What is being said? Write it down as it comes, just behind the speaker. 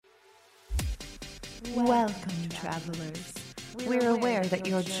Welcome, travelers. We're aware that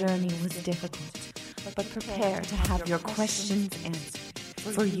your journey was difficult, but prepare to have your questions answered,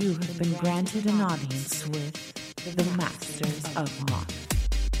 for you have been granted an audience with the Masters of Modern.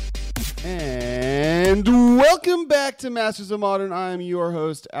 And welcome back to Masters of Modern. I'm your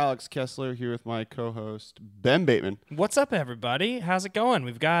host, Alex Kessler, here with my co-host, Ben Bateman. What's up, everybody? How's it going?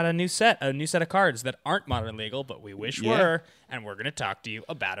 We've got a new set of cards that aren't modern legal, but we wish were, and we're going to talk to you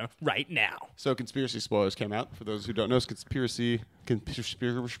about them right now. So, Conspiracy Spoilers came out. For those who don't know, Conspiracy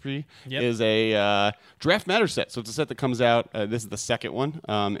Yep. is a Draft Matter set. So it's a set that comes out. This is the second one,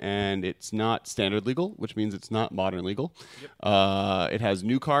 and it's not standard legal, which means it's not modern legal. Yep. It has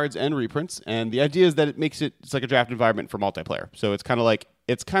new cards and reprints, and the idea is that it's like a draft environment for multiplayer. So it's kind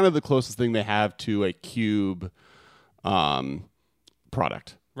of the closest thing they have to a cube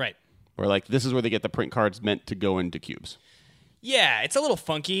product. Right. Where like this is where they get the print cards meant to go into cubes. Yeah, it's a little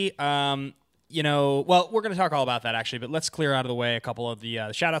funky. Well, we're going to talk all about that, actually, but let's clear out of the way a couple of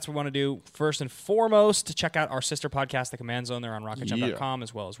the shout-outs we want to do. First and foremost, to check out our sister podcast, The Command Zone. They're on rocketjump.com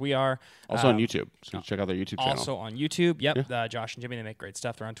as well as we are. Also on YouTube. So check out their YouTube channel. Also on YouTube. Yep. Yeah. Josh and Jimmy, they make great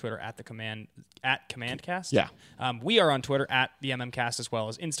stuff. They're on Twitter at Commandcast. Yeah. We are on Twitter at the MMCast as well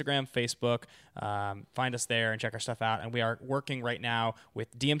as Instagram, Facebook. Find us there and check our stuff out. And we are working right now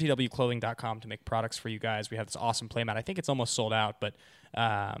with DMTWclothing.com to make products for you guys. We have this awesome playmat. I think it's almost sold out, but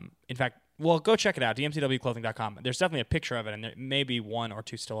in fact, well, go check it out, dmtwclothing.com. There's definitely a picture of it, and there may be one or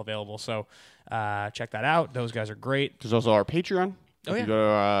two still available. So check that out. Those guys are great. There's also our Patreon. Oh, if you go to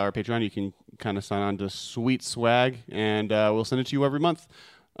our Patreon, you can kind of sign on to sweet swag, and we'll send it to you every month.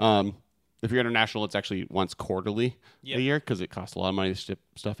 If you're international, it's actually once quarterly a year because it costs a lot of money to ship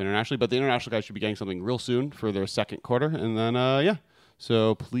stuff internationally. But the international guys should be getting something real soon for their second quarter. And then,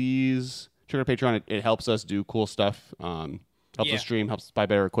 So please check out Patreon. It helps us do cool stuff. Helps us stream, helps us buy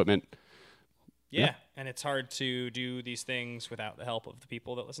better equipment. Yeah, and it's hard to do these things without the help of the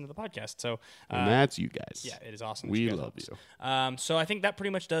people that listen to the podcast. So, and that's you guys. Yeah, it is awesome. We love you. So I think that pretty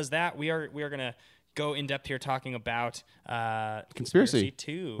much does that. We are going to go in depth here talking about Conspiracy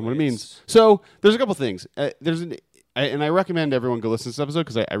 2. And what it means. So there's a couple things. And I recommend everyone go listen to this episode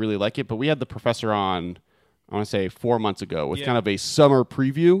because I really like it. But we had the professor on, I want to say 4 months ago with kind of a summer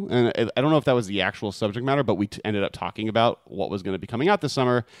preview. And I don't know if that was the actual subject matter, but we ended up talking about what was going to be coming out this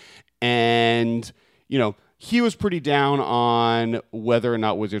summer. And, he was pretty down on whether or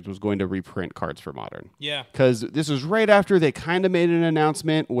not Wizards was going to reprint cards for Modern. Yeah. Because this was right after they kind of made an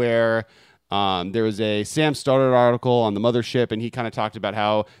announcement where there was a Sam Stoddard article on the Mothership, and he kind of talked about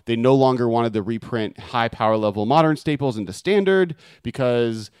how they no longer wanted to reprint high power level Modern staples into Standard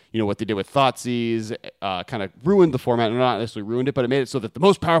because, what they did with Thoughtseize kind of ruined the format. Not necessarily ruined it, but it made it so that the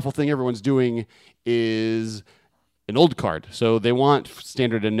most powerful thing everyone's doing is an old card. So they want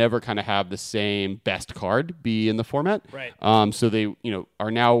Standard to never kind of have the same best card be in the format. Right. So they,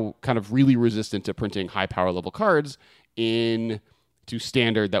 are now kind of really resistant to printing high power level cards into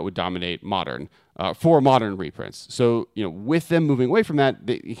Standard that would dominate Modern for Modern reprints. So, with them moving away from that,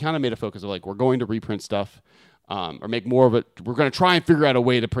 they kind of made a focus of like, we're going to reprint stuff or make more of it. We're going to try and figure out a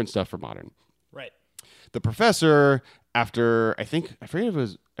way to print stuff for Modern. Right. The professor, after I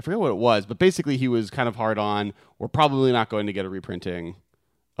forget what it was, but basically he was kind of hard on, we're probably not going to get a reprinting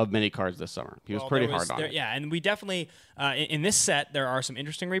of many cards this summer. He was pretty hard on it. Yeah, and we definitely, in this set, there are some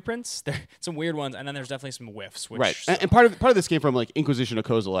interesting reprints. There some weird ones, and then there's definitely some whiffs. Which, right, and part of this came from like Inquisition of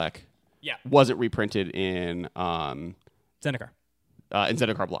Kozilek. Yeah. Wasn't reprinted in Zendikar. In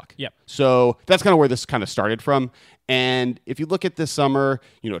Zendikar block. Yep. So that's kind of where this kind of started from. And if you look at this summer,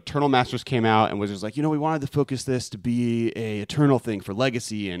 Eternal Masters came out and Wizards like, we wanted to focus this to be a Eternal thing for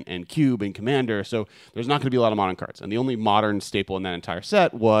Legacy and Cube and Commander. So there's not going to be a lot of Modern cards. And the only Modern staple in that entire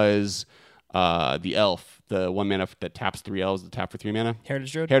set was the Elf, the 1 mana that taps 3 elves, the tap for 3 mana.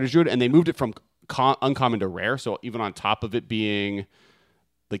 Heritage Druid. And they moved it from uncommon to rare. So even on top of it being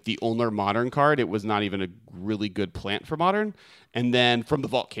like the only Modern card, it was not even a really good plant for Modern. And then From the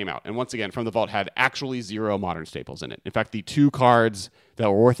Vault came out. And once again, From the Vault had actually 0 Modern staples in it. In fact, the 2 cards that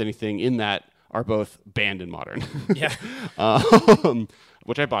were worth anything in that are both banned in Modern. Yeah.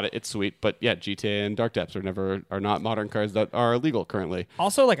 Which I bought it. It's sweet. But yeah, GTA and Dark Depths are not Modern cards that are legal currently.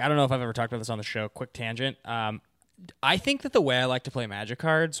 Also, I don't know if I've ever talked about this on the show. Quick tangent. I think that the way I like to play Magic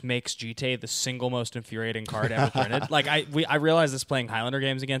cards makes GTA the single most infuriating card ever printed. I realized this playing Highlander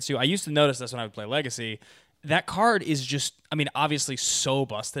games against you. I used to notice this when I would play Legacy. That card is just, obviously so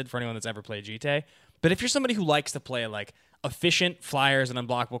busted for anyone that's ever played GTA. But if you're somebody who likes to play efficient flyers and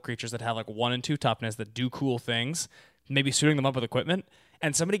unblockable creatures that have 1 and 2 toughness that do cool things, maybe suiting them up with equipment,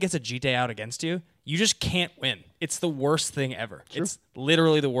 and somebody gets a GTA out against you, you just can't win. It's the worst thing ever. It's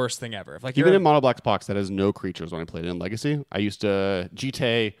literally the worst thing ever. If, like, even in Mono Black Box that has no creatures when I played it in Legacy, I used to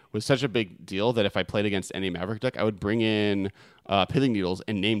GTA was such a big deal that if I played against any Maverick deck, I would bring in Pithing Needles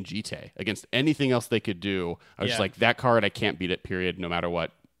and name GTA against anything else they could do. I was just like, that card I can't beat it. Period. No matter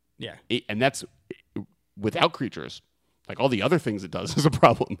what. Yeah, and that's without creatures. Like, all the other things it does is a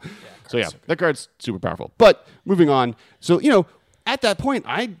problem. So that card's super powerful. But moving on. So, at that point,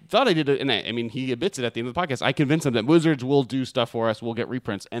 I thought I did it, and I mean, he admits it at the end of the podcast. I convinced him that Wizards will do stuff for us. We'll get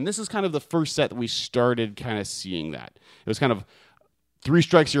reprints. And this is kind of the first set that we started kind of seeing that. It was kind of 3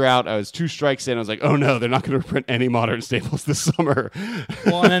 strikes, you're out. I was 2 strikes in. I was like, oh no, they're not going to reprint any modern staples this summer.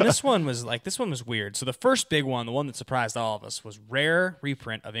 Well, and then this one was weird. So the first big one, the one that surprised all of us, was rare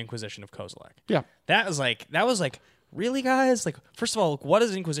reprint of Inquisition of Kozilek. Yeah. That was like, really, guys? Like, first of all, what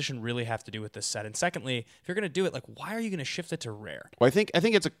does Inquisition really have to do with this set? And secondly, if you're going to do it, like, why are you going to shift it to rare? Well, I think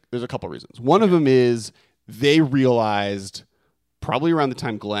there's a couple reasons. One of them is they realized probably around the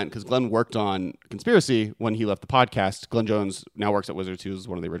time because Glenn worked on Conspiracy when he left the podcast. Glenn Jones now works at Wizards, who's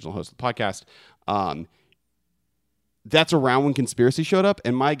one of the original hosts of the podcast. That's around when Conspiracy showed up,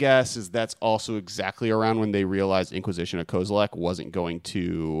 and my guess is that's also exactly around when they realized Inquisition of Kozilek wasn't going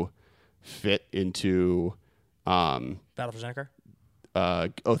to fit into Battle for Zendikar?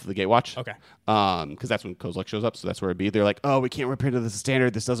 Oath of the Gatewatch. Okay. Because that's when Kozilek shows up, so that's where it'd be. They're like, oh, we can't reprint it as a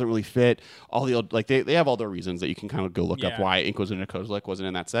standard. This doesn't really fit. All the old, like, they have all their reasons that you can kind of go look up why Inquisition of Kozilek wasn't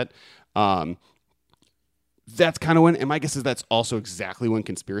in that set. That's kind of when, and my guess is that's also exactly when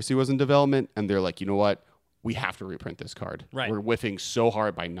Conspiracy was in development, and they're like, you know what? We have to reprint this card. Right. We're whiffing so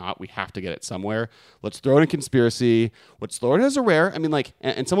hard by not. We have to get it somewhere. Let's throw it in Conspiracy. Let's throw it as a rare. I mean, like,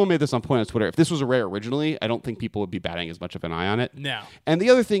 and someone made this on point on Twitter. If this was a rare originally, I don't think people would be batting as much of an eye on it. No. And the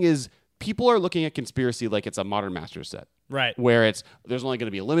other thing is, people are looking at Conspiracy like it's a Modern Masters set. Right. Where there's only going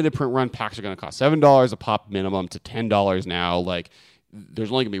to be a limited print run. Packs are going to cost $7 a pop minimum to $10 now. Like,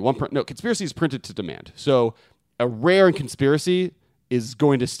 there's only going to be one print. No, Conspiracy is printed to demand. So a rare in Conspiracy is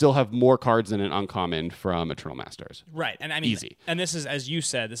going to still have more cards than an uncommon from Eternal Masters. Right. And I mean, easy. And this is, as you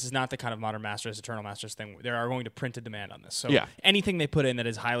said, this is not the kind of Modern Masters, Eternal Masters thing. They are going to print a demand on this. So anything they put in that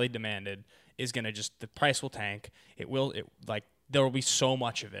is highly demanded is going to the price will tank. There will be so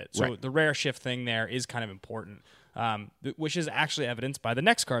much of it. So the rare shift thing there is kind of important, which is actually evidenced by the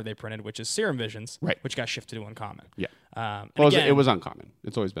next card they printed, which is Serum Visions, which got shifted to uncommon. Yeah. It was uncommon.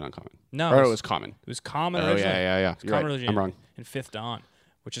 It's always been uncommon. No. Or it was common. It was common originally. Yeah. You're right. I'm wrong. In Fifth Dawn,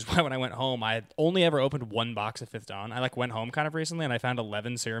 which is why when I went home, I had only ever opened one box of Fifth Dawn. I went home kind of recently, and I found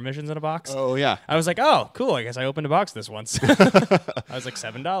 11 Serum Visions in a box. Oh, yeah. I was like, oh, cool. I guess I opened a box this once. I was like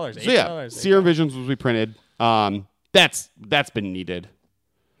 $7, $8. So, yeah, Serum Visions was reprinted. That's been needed.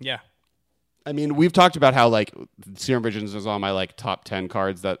 Yeah. I mean, we've talked about how, like, Serum Visions is on my, like, top 10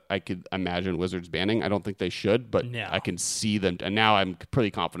 cards that I could imagine Wizards banning. I don't think they should, but I can see them. And now I'm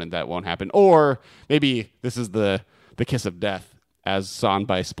pretty confident that won't happen. Or maybe this is the kiss of death as seen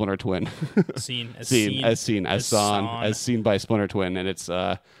by Splinter Twin. As seen by Splinter Twin. And it's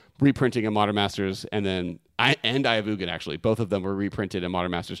reprinting in Modern Masters. And then Ayavugan, actually. Both of them were reprinted in Modern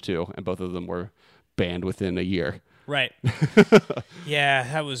Masters 2. And both of them were banned within a year. Right. Yeah,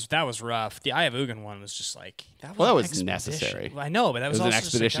 that was rough. The Ayavugan one was just like that was necessary. I know, but that was an also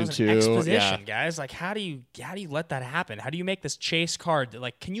expedition just, like, that was an too. exposition, guys. Like, how do you let that happen? How do you make this chase card?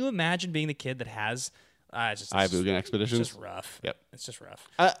 Like, can you imagine being the kid that has Ayavugan expeditions? It's just rough. Yep, it's just rough.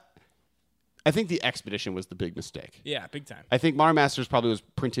 I think the expedition was the big mistake. Yeah, big time. I think Modern Masters probably was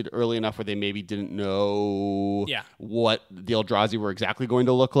printed early enough where they maybe didn't know what the Eldrazi were exactly going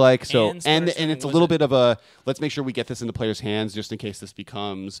to look like. So and it's a little bit of a let's make sure we get this into players' hands just in case this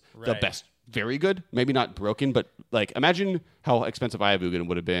becomes the best. Very good, maybe not broken, but like imagine how expensive Ayavugan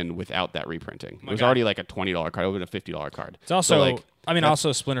would have been without that reprinting. It was already like a $20 card, over a $50 card. It's also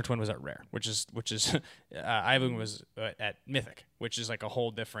also Splinter Twin was at rare, which is Ayavugan was at Mythic, which is like a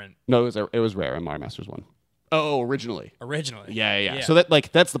whole different. No, it was rare in Modern Masters 1. Oh, originally. Yeah. So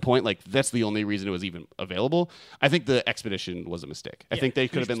that's the point. Like that's the only reason it was even available. I think the expedition was a mistake. I think they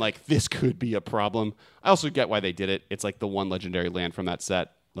could have been like, this could be a problem. I also get why they did it. It's like the one legendary land from that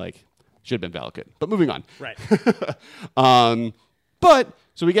set. Like. Should have been Valakut. But moving on. Right. But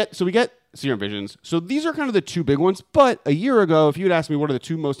so we get Serum Visions. So these are kind of the two big ones. But a year ago, if you had asked me what are the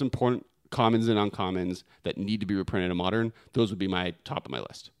two most important commons and uncommons that need to be reprinted in Modern, those would be my top of my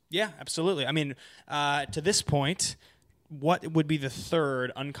list. Yeah, absolutely. I mean, to this point, what would be the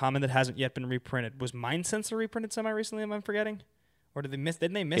third uncommon that hasn't yet been reprinted? Was Mind Sensor reprinted semi-recently, am I forgetting? Or did they miss?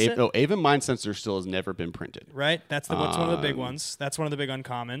 Didn't they miss it? No, Avon Mind Sensor still has never been printed. Right. That's one of the big ones. That's one of the big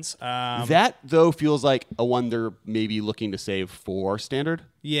uncommons. That though feels like a one they're maybe looking to save for standard.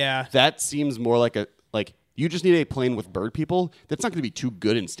 Yeah. That seems more like you just need a plane with bird people. That's not going to be too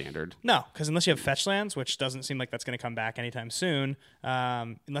good in standard. No, because unless you have fetch lands, which doesn't seem like that's going to come back anytime soon,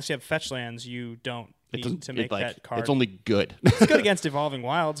 unless you have fetch lands, you don't need to make that card. It's only good. It's good against Evolving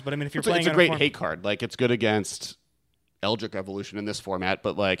Wilds, but I mean, if you're playing, it's a great hate card. Like it's good against Eldritch Evolution in this format,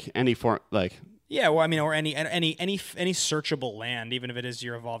 but like any form, like yeah, well, I mean, or any searchable land, even if it is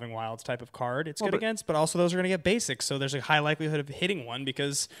your Evolving Wilds type of card, it's good against. But also, those are going to get basics, so there's a high likelihood of hitting one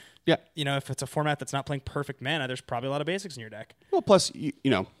because. Yeah, if it's a format that's not playing perfect mana, there's probably a lot of basics in your deck. Well, plus,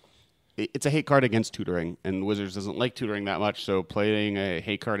 it's a hate card against tutoring, and Wizards doesn't like tutoring that much, so playing a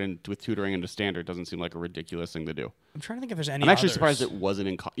hate card with tutoring into standard doesn't seem like a ridiculous thing to do. I'm trying to think if there's any. I'm actually surprised it wasn't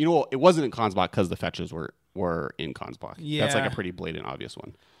in. It wasn't in Consblock because the fetches were in Consblock. Yeah, that's like a pretty blatant, obvious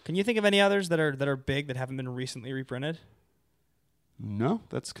one. Can you think of any others that are big that haven't been recently reprinted? No,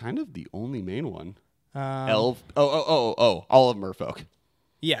 that's kind of the only main one. Elf. All of Merfolk.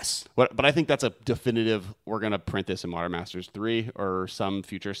 Yes. But I think that's a definitive, we're going to print this in Modern Masters 3 or some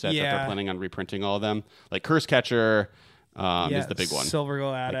future set that they're planning on reprinting all of them. Like Curse Catcher is the big one.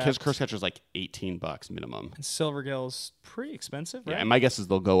 Silvergill Adept. Because Curse Catcher is like $18 minimum. And Silvergill's pretty expensive, right? Yeah, and my guess is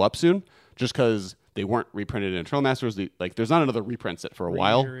they'll go up soon just because they weren't reprinted in Eternal Masters. There's not another reprint set for a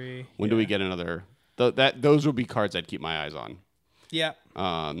while. When do we get another? Those would be cards I'd keep my eyes on. Yeah.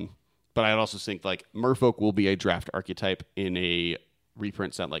 But I'd also think like Merfolk will be a draft archetype in a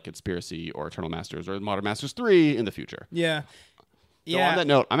reprint set like Conspiracy or Eternal Masters or Modern Masters 3 in the future. Yeah. So on that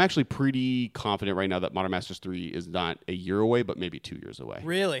note, I'm actually pretty confident right now that Modern Masters 3 is not a year away, but maybe 2 years away.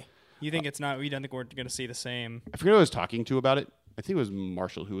 Really? You think it's not? You don't think we're going to see the same? I forget who I was talking to about it. I think it was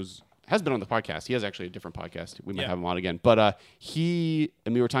Marshall, who has been on the podcast. He has actually a different podcast. We might have him on again. But we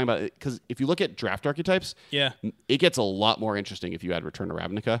were talking about it because if you look at draft archetypes, it gets a lot more interesting if you add Return to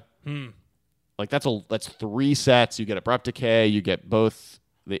Ravnica. Like that's 3 sets. You get Abrupt Decay. You get both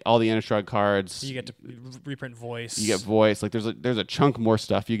all the Innistrad cards. You get to reprint Voice. You get Voice. Like there's a chunk more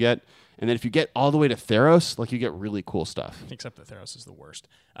stuff you get. And then if you get all the way to Theros, like you get really cool stuff. Except that Theros is the worst.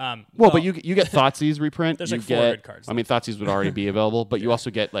 But you get Thoughtseize reprint. There's like 4 good cards. I mean, Thoughtseize would already be available, but you also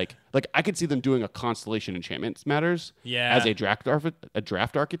get like I could see them doing a Constellation Enchantments Matters as a draft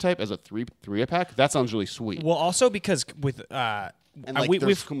archetype as a 3 pack. That sounds really sweet. Well, also because with and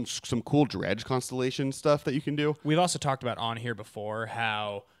there's some cool Dredge Constellation stuff that you can do. We've also talked about on here before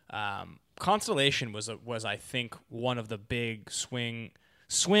how Constellation was I think one of the big swing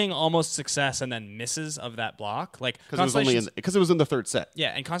almost success and then misses of that block, like because it was in the 3rd set.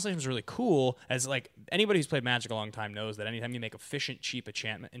 Yeah, and Constellation was really cool. As like anybody who's played Magic a long time knows that anytime you make efficient, cheap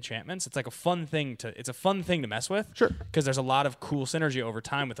enchantments, it's like a fun thing to mess with. Sure, because there's a lot of cool synergy over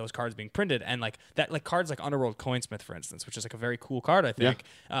time with those cards being printed, and like that, like cards like Underworld Coinsmith, for instance, which is like a very cool card. I think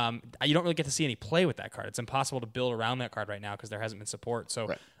you don't really get to see any play with that card. It's impossible to build around that card right now because there hasn't been support. So.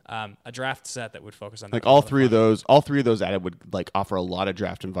 Right. A draft set that would focus on like all three of those added would like offer a lot of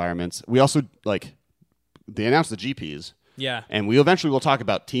draft environments. We also they announced the GPs. Yeah. And we eventually will talk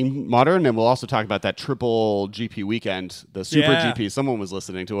about Team Modern, and we'll also talk about that triple GP weekend, the Super GP. Someone was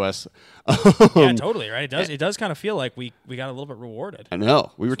listening to us. Yeah, totally, right? It does kind of feel like we got a little bit rewarded. I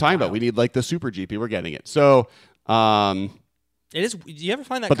know. We were talking about we need like the Super GP. We're getting it. So it is. Do you ever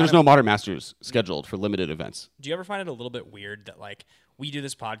find that? But there's no Modern Masters scheduled for limited events. Do you ever find it a little bit weird that like we do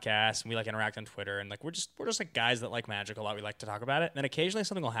this podcast and we like interact on Twitter and like we're just like guys that like Magic a lot. We like to talk about it. And then occasionally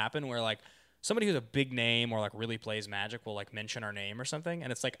something will happen where like somebody who's a big name or like really plays Magic will like mention our name or something,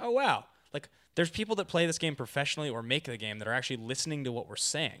 and it's like, oh wow, like there's people that play this game professionally or make the game that are actually listening to what we're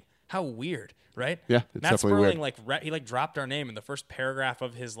saying. How weird, right? Yeah, it's Matt definitely Sperling weird. he dropped our name in the first paragraph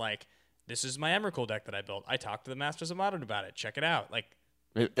of his like, this is my Emrakul deck that I built. I talked to the Masters of Modern about it. Check it out. Like.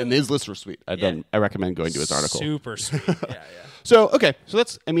 And his lists were sweet. I recommend going to his article. Super sweet. Yeah. So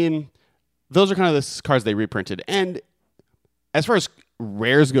that's. I mean, those are kind of the cards they reprinted. And as far as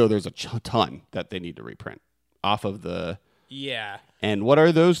rares go, there's a ton that they need to reprint off of the. Yeah. And what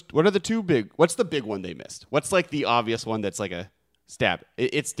are those? What are the two big? What's the big one they missed? What's like the obvious one that's like a stab?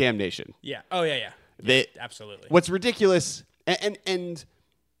 It's Damnation. Yeah. Oh yeah. Absolutely. What's ridiculous and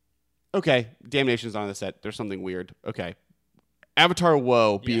okay, Damnation's on the set. There's something weird. Okay. Avatar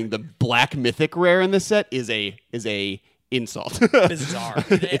Woe being the black mythic rare in this set is a insult. Bizarre.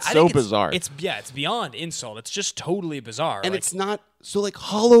 It's so bizarre. It's beyond insult. It's just totally bizarre. And it's not so like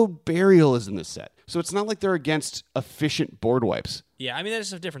Hollow Burial is in this set. So it's not like they're against efficient board wipes. Yeah, I mean,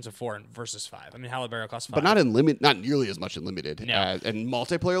 there's a difference of 4 versus 5. I mean, Halibaro costs 5. But not nearly as much in limited. No. And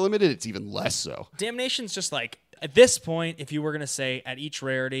multiplayer limited, it's even less so. Damnation's just like, at this point, if you were going to say at each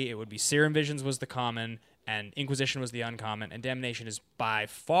rarity, it would be Serum Visions was the common, and Inquisition was the uncommon, and Damnation is by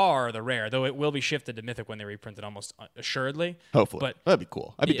far the rare, though it will be shifted to Mythic when they reprint it almost assuredly. Hopefully. But that'd be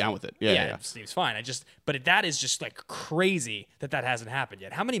cool. I'd be down with it. Yeah. It seems fine. But that is just like crazy that hasn't happened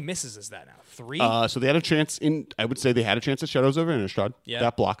yet. How many misses is that now? 3? So they had a chance I would say they had a chance at Shadows over Innistrad. Yeah.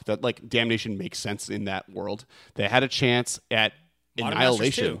 That block, that like Damnation makes sense in that world. They had a chance at Modern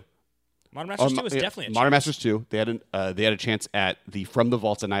Annihilation. Masters 2. Modern Masters 2 is definitely a chance. Modern Masters 2. They had a chance at the From the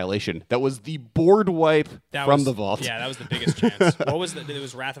Vault's Annihilation. That was the board wipe from the Vault. Yeah, that was the biggest chance. What was it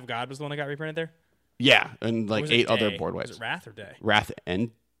was Wrath of God was the one that got reprinted there? Yeah, and like 8 other Day? board wipes. Was it Wrath or Day? Wrath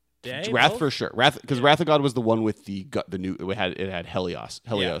and Day? Wrath Both? for sure. Wrath because Wrath of God was the one with the new. It had Helios.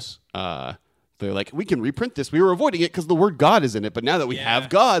 They're like, we can reprint this. We were avoiding it because the word God is in it, but now that we have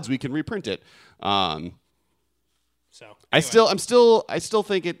gods, we can reprint it. So anyway. I still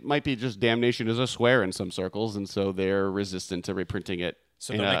think it might be just Damnation is a swear in some circles, and so they're resistant to reprinting it.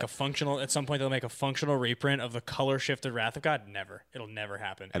 So they'll make a functional at some point. They'll make a functional reprint of the color shifted Wrath of God. Never. It'll never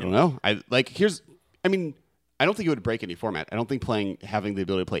happen. I don't know. I don't think it would break any format. I don't think having the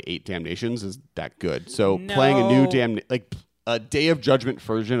ability to play 8 Damnations is that good. So playing a new a Day of Judgment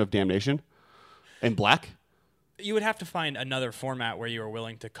version of Damnation in black. You would have to find another format where you are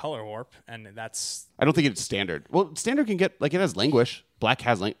willing to color warp, and that's. I don't think it's standard. Well, standard can get it has Languish. Black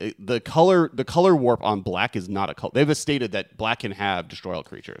has the color warp on black is not a color. They've stated that black can have destroy all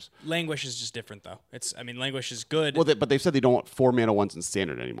creatures. Languish is just different though. Languish is good. Well, but they've said they don't want 4 mana ones in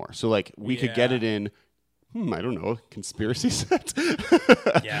standard anymore. So we could get it in. I don't know, conspiracy set.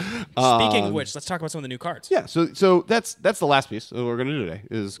 Yeah. Speaking of which, let's talk about some of the new cards. Yeah. So that's the last piece that we're going to do today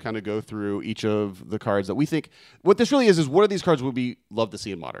is kind of go through each of the cards that we think. What this really is what are these cards would we love to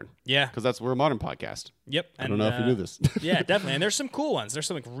see in Modern? Yeah. Because we're a Modern podcast. Yep. I don't know if you knew this. Yeah, definitely. And there's some cool ones. There's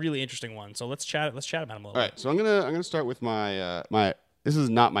some really interesting ones. So let's chat about them a little bit. All right. So I'm gonna start with my. This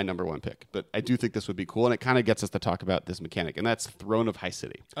is not my number 1 pick, but I do think this would be cool, and it kind of gets us to talk about this mechanic, and that's Throne of High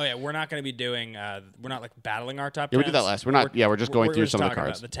City. Oh yeah, we're not going to be doing. We're not like battling our top. Yeah, we did that last. We're just going through some of the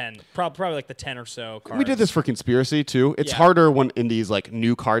cards. About the 10, probably like the 10 or so cards. We did this for Conspiracy too. It's harder when in these like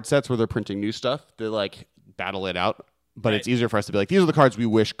new card sets where they're printing new stuff to like battle it out. But it's easier for us to be like, these are the cards we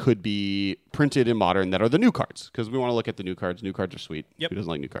wish could be printed in Modern that are the new cards. Because we want to look at the new cards. New cards are sweet. Yep. Who doesn't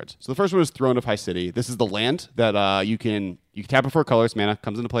like new cards? So the first one is Throne of High City. This is the land that you can tap it for colors. Mana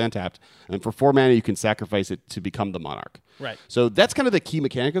comes into play untapped. And for 4 mana, you can sacrifice it to become the Monarch. Right. So that's kind of the key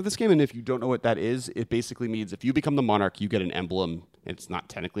mechanic of this game. And if you don't know what that is, it basically means if you become the Monarch, you get an emblem. It's not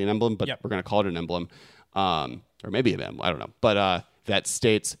technically an emblem, but we're going to call it an emblem. Or maybe an emblem. I don't know. But that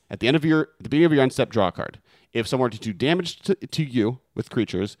states at the beginning of your end step, draw a card. If someone were to do damage to you with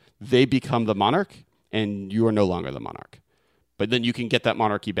creatures, they become the Monarch, and you are no longer the Monarch. But then you can get that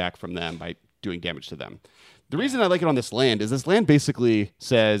monarchy back from them by doing damage to them. The reason I like it on this land is this land basically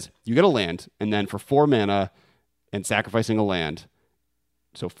says you get a land, and then for 4 mana and sacrificing a land,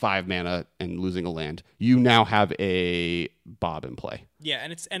 so 5 mana and losing a land, you now have a Bob in play. Yeah,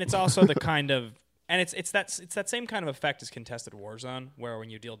 and it's also the kind of. And it's that same kind of effect as Contested Warzone, where when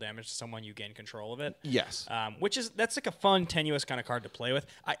you deal damage to someone, you gain control of it. Yes. That's like a fun, tenuous kind of card to play with.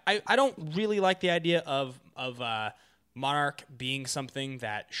 I don't really like the idea of Monarch being something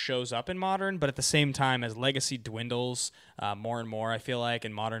that shows up in Modern, but at the same time, as Legacy dwindles more and more, I feel like,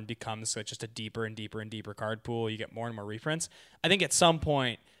 and Modern becomes just a deeper and deeper and deeper card pool, you get more and more reprints. I think at some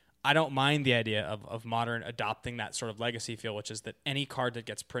point, I don't mind the idea of Modern adopting that sort of Legacy feel, which is that any card that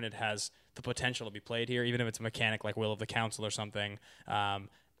gets printed has the potential to be played here, even if it's a mechanic like Will of the Council or something.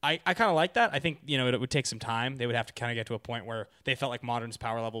 I kind of like that. I think it would take some time. They would have to kind of get to a point where they felt like Modern's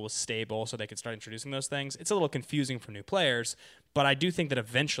power level was stable so they could start introducing those things. It's a little confusing for new players, but I do think that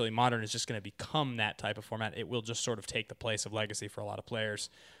eventually Modern is just going to become that type of format. It will just sort of take the place of Legacy for a lot of players.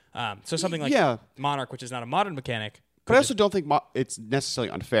 So something like Monarch, which is not a Modern mechanic. But I also don't think it's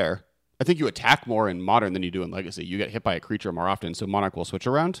necessarily unfair. I think you attack more in Modern than you do in Legacy. You get hit by a creature more often, so Monarch will switch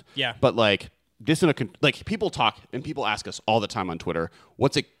around. Yeah. But people talk and people ask us all the time on Twitter,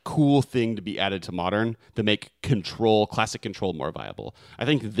 what's a cool thing to be added to Modern to make classic control more viable? I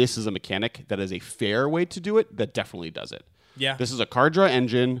think this is a mechanic that is a fair way to do it that definitely does it. Yeah. This is a card draw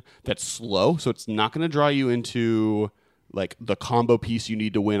engine that's slow, so it's not going to draw you into like the combo piece you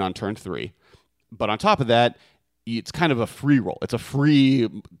need to win on turn 3. But on top of that, it's kind of a free roll. It's a free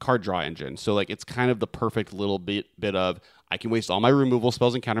card draw engine. So it's kind of the perfect little bit of I can waste all my removal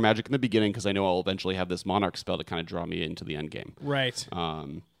spells and counter magic in the beginning because I know I'll eventually have this Monarch spell to kind of draw me into the end game. Right.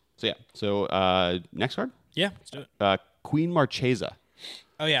 So next card? Yeah, let's do it. Queen Marchesa.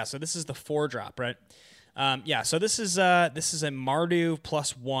 Oh yeah, so this is the 4-drop, right? So this is a Mardu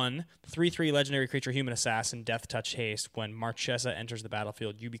 +1, 3/3 legendary creature, human assassin, death touch haste. When Marchesa enters the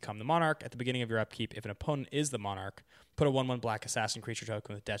battlefield, you become the monarch. At the beginning of your upkeep, if an opponent is the monarch, put a 1/1 black assassin creature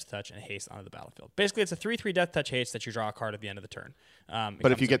token with death touch and haste onto the battlefield. Basically, it's a 3/3 death touch haste that you draw a card at the end of the turn.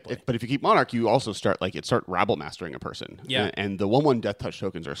 But if you keep monarch, you also start rabble mastering a person. Yeah. And the 1/1 death touch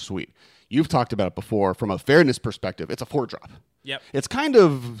tokens are sweet. You've talked about it before. From a fairness perspective, it's a 4-drop. Yep. It's kind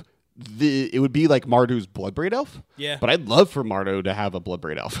of it would be like Mardu's Bloodbraid Elf. Yeah. But I'd love for Mardu to have a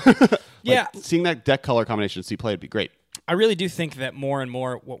Bloodbraid Elf. Yeah. Seeing that deck color combination see play would be great. I really do think that more and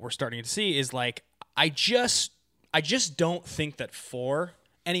more what we're starting to see is I just don't think that 4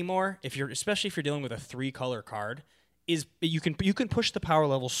 anymore, especially if you're dealing with a 3-color card, is you can push the power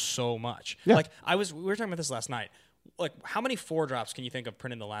level so much. Yeah. We were talking about this last night. How many 4-drops can you think of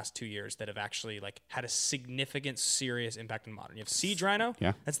printed in the last 2 years that have actually had a significant, serious impact in Modern? You have Siege Rhino.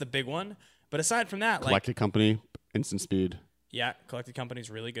 Yeah. That's the big one. But aside from that, Collected Company, instant speed. yeah, Collected Company's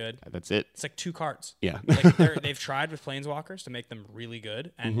really good. That's it. It's 2 cards. Yeah. They've tried with Planeswalkers to make them really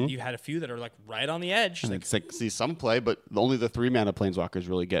good, and you had a few that are right on the edge. And see some play, but only the 3-mana Planeswalkers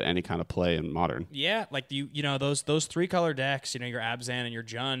really get any kind of play in Modern. Yeah, those 3-color decks, your Abzan and your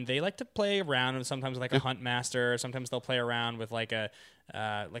Jund, they like to play around, and sometimes a Hunt Master, sometimes they'll play around with a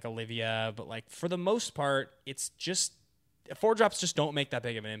Olivia, but for the most part, it's just 4-drops just don't make that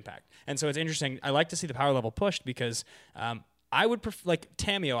big of an impact. And so it's interesting. I like to see the power level pushed because I would prefer,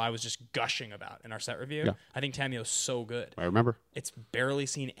 Tamiyo I was just gushing about in our set review. Yeah. I think Tamiyo's so good. I remember. It's barely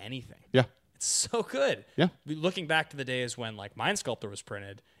seen anything. Yeah. It's so good. Yeah. Looking back to the days when Mind Sculptor was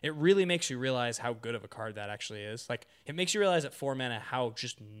printed, it really makes you realize how good of a card that actually is. It makes you realize at 4 mana how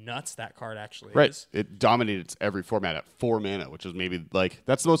just nuts that card actually is. It dominated every format at 4 mana, which is maybe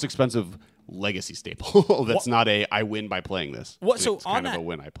that's the most expensive legacy staple. That's not I win by playing this. What? So it's on kind that of a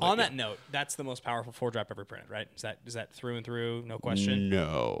win I play. On that note, that's the most powerful 4-drop ever printed, right? Is that through and through? No question.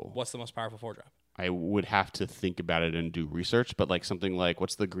 No. What's the most powerful 4-drop? I would have to think about it and do research, but something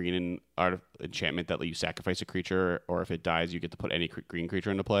what's the green in art enchantment that you sacrifice a creature, or if it dies, you get to put any green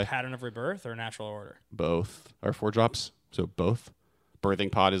creature into play? Pattern of Rebirth or Natural Order? Both are 4-drops, so both. Birthing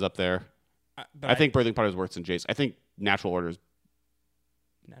Pod is up there. I think Birthing Pod is worse than Jace. I think Natural Order is.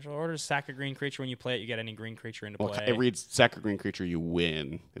 Natural Order is sack a green creature. When you play it, you get any green creature into play. It reads sack a green creature, you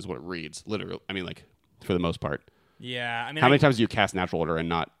win, is what it reads. Literally. I mean, for the most part. Yeah. I mean, how many times do you cast Natural Order and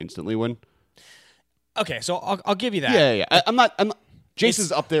not instantly win? Okay, so I'll give you that. Yeah. I'm not. Jace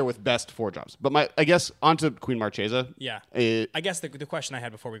is up there with best 4-drops. But I guess onto Queen Marchesa. Yeah. I guess the question I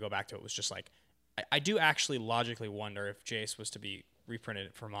had before we go back to it was just I do actually logically wonder if Jace was to be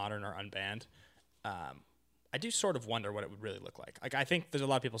reprinted for Modern or unbanned. I do sort of wonder what it would really look like. I think there's a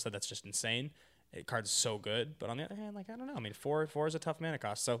lot of people said that's just insane. The card's so good, but on the other hand, I don't know. I mean, 4 is a tough mana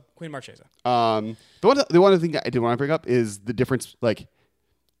cost. So Queen Marchesa. The one thing I did want to bring up is the difference.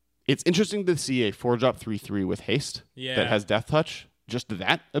 It's interesting to see a 4-drop 3/3 with haste that has death touch. Just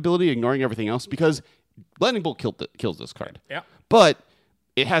that ability, ignoring everything else, because Lightning Bolt kills this card. Yeah, but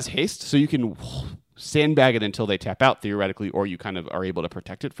it has haste, so you can sandbag it until they tap out theoretically, or you kind of are able to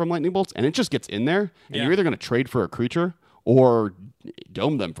protect it from lightning bolts, and it just gets in there, and you're either going to trade for a creature or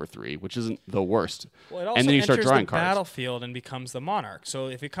dome them for 3, which isn't the worst. Well, it also and then you start drawing the cards. Battlefield and becomes the monarch. So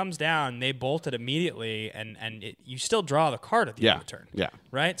if it comes down, they bolt it immediately, and you still draw the card at the end of the turn. Yeah.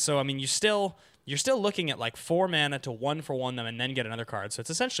 Right. So I mean, you're still looking at 4 mana to 1-for-1 them and then get another card. So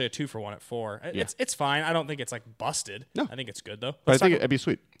it's essentially a 2-for-1 at 4. Yeah. It's fine. I don't think it's busted. No. I think it's good though. But I think it'd be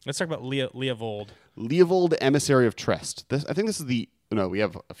sweet. Let's talk about Leovold. Leovold, Emissary of Trest. I think this is the. No, we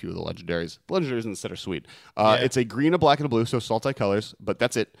have a few of the legendaries. The legendaries in the set are sweet. It's a green, a black, and a blue, so salty colors, but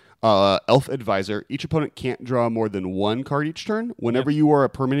that's it. Elf Advisor. Each opponent can't draw more than 1 card each turn. Whenever you are a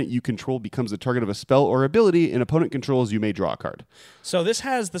permanent you control becomes the target of a spell or ability an opponent controls, you may draw a card. So this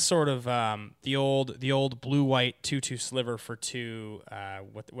has the sort of the old blue-white 2/2 sliver for 2,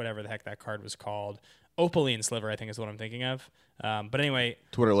 whatever the heck that card was called. Opaline Sliver, I think, is what I'm thinking of. But anyway,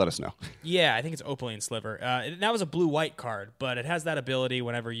 Twitter, let us know. Yeah, I think it's Opaline Sliver. That was a blue-white card, but it has that ability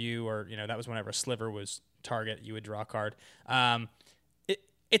whenever that was whenever a sliver was target, you would draw a card.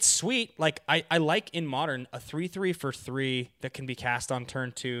 It's sweet. I like in Modern a 3/3 for 3 that can be cast on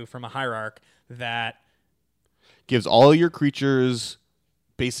turn 2 from a Hierarch that gives all your creatures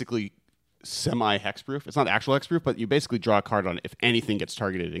basically semi-hexproof. It's not actual hexproof, but you basically draw a card on it if anything gets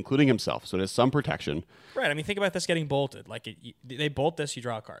targeted, including himself. So it has some protection. Right. I mean, think about this getting bolted. They bolt this, you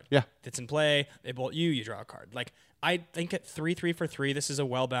draw a card. Yeah. If it's in play, they bolt you, you draw a card. I think at 3/3 for 3, this is a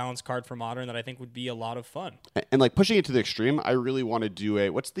well-balanced card for Modern that I think would be a lot of fun. And pushing it to the extreme, I really want to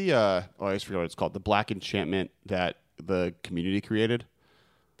do what's the, I always forget what it's called, the black enchantment that the community created.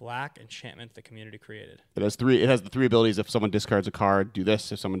 Black enchantment the community created. It has the three abilities. If someone discards a card, do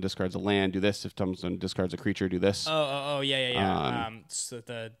this. If someone discards a land, do this. If someone discards a creature, do this. Yeah. So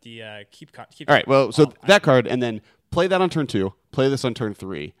the keep. All right. Well, so that card, and then play that on turn 2. Play this on turn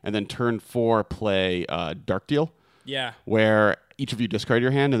 3, and then turn 4 play Dark Deal. Yeah. Where each of you discard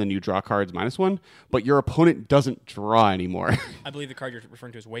your hand, and then you draw cards -1, but your opponent doesn't draw anymore. I believe the card you're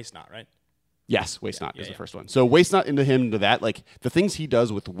referring to is Waste Not, right? Yes, Waste Not is the first one. So Waste Not into that, like the things he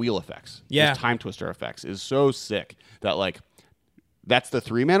does with wheel effects, his time twister effects is so sick that like that's the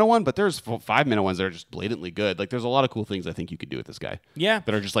 3-mana one, but there's 5-mana ones that are just blatantly good. Like there's a lot of cool things I think you could do with this guy. Yeah.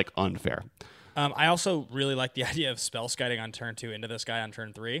 That are just like unfair. I also really like the idea of spell skiting on turn 2 into this guy on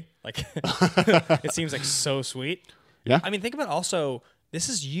turn 3. Like it seems like so sweet. Yeah. I mean, think about also this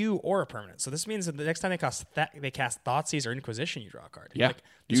is you or a permanent. So this means that the next time they cast Thoughtseize or Inquisition, you draw a card. Yeah. Like,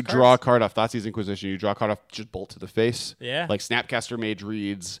 you draw a card off Thoughtseize Inquisition. You draw a card off just Bolt to the face. Yeah. Like Snapcaster Mage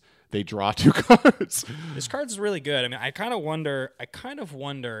reads. They draw 2 cards. This card's really good. I mean, I kind of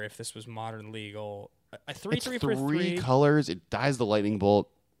wonder if this was modern legal. A 3/3 for 3 colors. It dies the lightning bolt.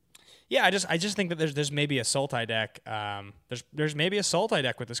 Yeah, I just think that there's maybe a Sultai deck. There's maybe a Sultai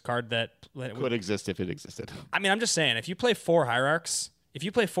deck with this card that could exist if it existed. I mean, I'm just saying, if you play 4 Hierarchs,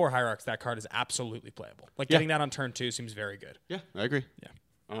 that card is absolutely playable. Like getting that on turn 2 seems very good. Yeah, I agree. Yeah.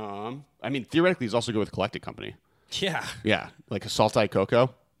 I mean, theoretically, he's also good with Collected Company. Yeah. Yeah, like a Sultai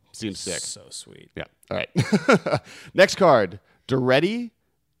Coco seems sick. So sweet. Yeah. All right. Next card, Duretti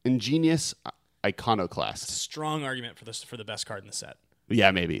Ingenious Iconoclast. Strong argument for the best card in the set.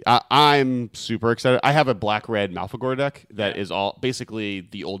 Yeah, maybe. I'm super excited. I have a black-red Malfagor deck that is all basically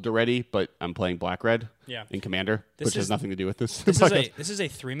the old Duretti, but I'm playing black-red in Commander, which has nothing to do with this. This is a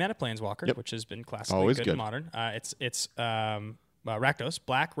 3-mana Planeswalker, which has been classically always good in Modern. It's Rakdos,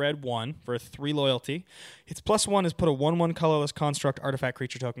 black, red, 1 for 3 loyalty. Its +1 is put a 1/1 colorless construct artifact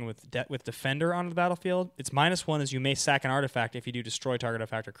creature token with Defender onto the battlefield. Its -1 is you may sack an artifact if you do destroy target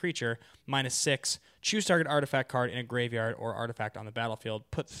artifact or creature. -6, choose target artifact card in a graveyard or artifact on the battlefield.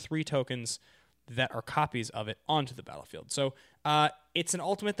 Put 3 tokens that are copies of it onto the battlefield. So it's an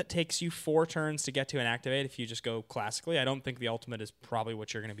ultimate that takes you 4 turns to get to and activate if you just go classically. I don't think the ultimate is probably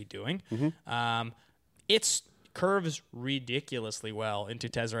what you're going to be doing. Mm-hmm. It's curves ridiculously well into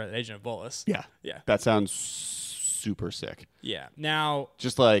Tezzeret Agent of Bolas. Yeah. That sounds super sick. Yeah. Now,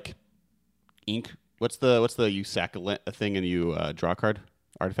 just like ink. What's the you sack a thing and you draw a card?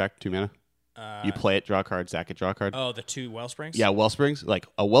 Artifact, 2 mana. You play it, draw a card, sack it, draw a card. Oh, the 2 Wellsprings? Yeah, Wellsprings. Like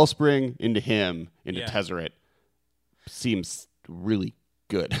a Wellspring into Tezzeret seems really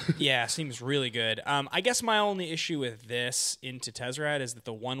good. Yeah, seems really good. I guess my only issue with this into Tezzeret is that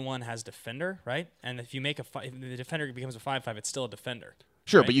the 1/1 has Defender, right? And if you make if the Defender becomes a 5/5, it's still a Defender.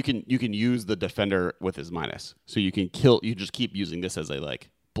 Sure, right? but you can use the Defender with his minus, so you can kill. You just keep using this as a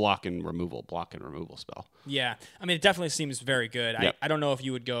block and removal spell. Yeah, I mean it definitely seems very good. Yep. I don't know if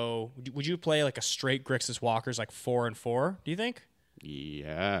you would go. Would you play like a straight Grixis Walkers like 4 and 4? Do you think?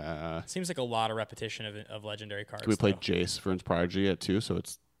 Yeah. Seems like a lot of repetition of legendary cards. Can we play Jace Vern's Prodigy at 2, so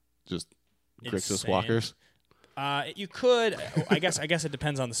it's just Grixis Walkers? You could. I guess it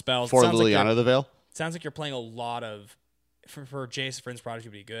depends on the spells. For Liliana the Veil? It sounds like you're playing a lot of... For Jace, Vern's Prodigy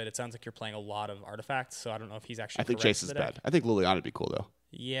would be good. It sounds like you're playing a lot of artifacts, so I don't know if he's actually I think Jace is bad. I think Liliana would be cool, though.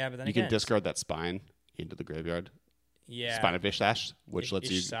 Yeah, but then you can discard that Spine into the graveyard. Yeah. Spine of Ishsash, which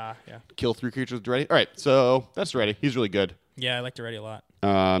lets you yeah. kill 3 creatures with Duretti. All right, so that's Duretti. He's really good. Yeah, I like Duretti a lot.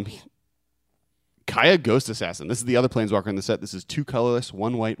 Kaya Ghost Assassin. This is the other Planeswalker in the set. This is 2 colorless,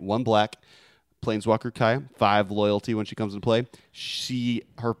 1 white, 1 black. Planeswalker Kaya, 5 loyalty when she comes into play.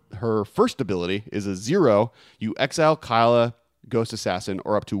 Her first ability is a 0. You exile Kaya Ghost Assassin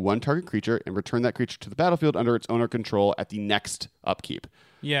or up to 1 target creature and return that creature to the battlefield under its owner control at the next upkeep.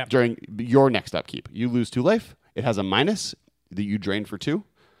 Yeah. During your next upkeep. You lose 2 life. It has a minus that you drain for 2.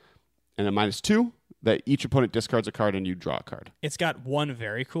 And a -2 that each opponent discards a card and you draw a card. It's got one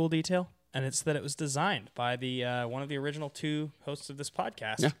very cool detail, and it's that it was designed by the one of the original 2 hosts of this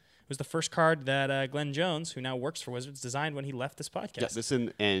podcast. Yeah. It was the first card that Glenn Jones, who now works for Wizards, designed when he left this podcast. Yeah, this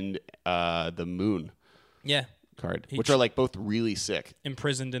and the Moon. Yeah. Card, which are both really sick.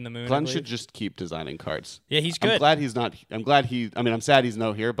 Imprisoned in the Moon. Glenn should just keep designing cards. Yeah, he's good. I'm sad he's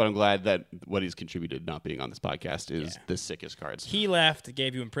not here, but I'm glad that what he's contributed not being on this podcast is the sickest cards. He left,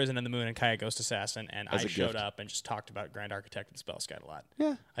 gave you Imprisoned in the Moon and Kaya Ghost Assassin, and I showed up and just talked about Grand Architect and Spellskite a lot.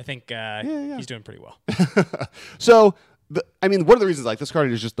 Yeah. I think he's doing pretty well. So one of the reasons I like this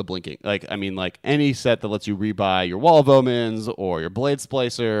card is just the blinking. Like, I mean, like any set that lets you rebuy your Wall of Omens or your Blade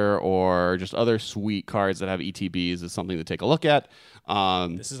Splicer or just other sweet cards that have ETBs is something to take a look at.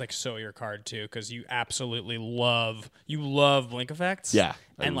 This is like so your card too, because you absolutely love blink effects. Yeah,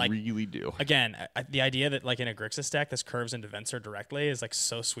 and I like really do. Again, the idea that like in a Grixis deck this curves into Venser directly is like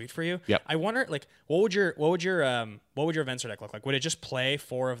so sweet for you. Yep. I wonder like what would your Venser deck look like? Would it just play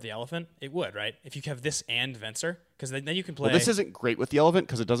 4 of the Elephant? It would, right? If you have this and Venser, because then you can play. Well, this isn't great with the Elephant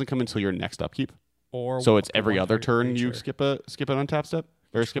because it doesn't come until your next upkeep. Or so it's every other turn you skip an untap step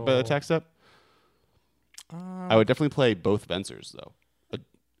or skip an attack step. I would definitely play both Vensers though, a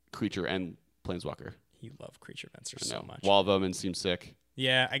creature and Planeswalker. You love creature Venser so much. Wall of Omens seems sick.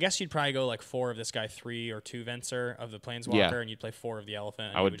 Yeah, I guess you'd probably go like 4 of this guy, 3 or 2 Venser of the Planeswalker, and you'd play 4 of the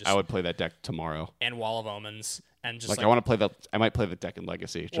Elephant. And I would play that deck tomorrow. And Wall of Omens, and just like I want to play that. I might play the deck in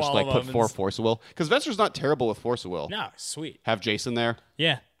Legacy. Just Wall like of put Omens. 4 Force of Will because Venser's not terrible with Force of Will. No, sweet. Have Jason there.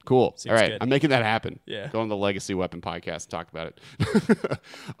 Yeah. Cool. Seems All right, good. I'm making that happen. Yeah. Go on the Legacy Weapon podcast and talk about it.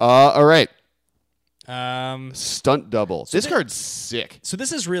 All right. Stunt double. This card's sick. So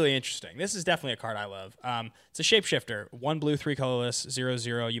this is really interesting. This is definitely a card I love. It's a shapeshifter. 1 blue, 3 colorless,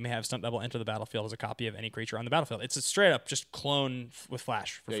 0/0. You may have stunt double enter the battlefield as a copy of any creature on the battlefield. It's a straight up just clone with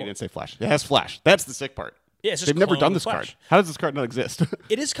flash. For Yeah, 4. you didn't say flash. It has flash. That's the sick part. Yeah, it's just They've never clone done with this flash. card. How does this card not exist?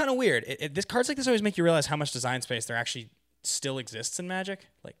 It is kind of weird. This cards like this always make you realize how much design space there actually still exists in Magic.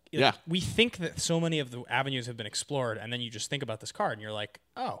 Yeah. We think that so many of the avenues have been explored, and then you just think about this card, and you're like,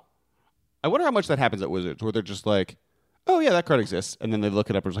 oh. I wonder how much that happens at Wizards, where they're just like, "Oh yeah, that card exists," and then they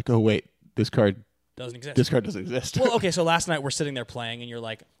look it up and it's like, "Oh wait, this card doesn't exist." This card doesn't exist. Well, okay, so last night we're sitting there playing, and you're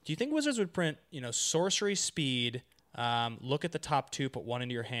like, "Do you think Wizards would print, sorcery speed? Look at the top 2, put 1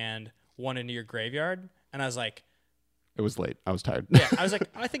 into your hand, 1 into your graveyard?" And I was like, "It was late. I was tired." Yeah, I was like,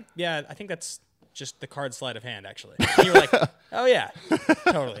 I think that's just the card sleight of hand, actually. And you were like, "Oh yeah,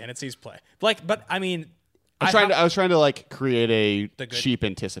 totally," and it sees play. But I mean. I was trying to like create a cheap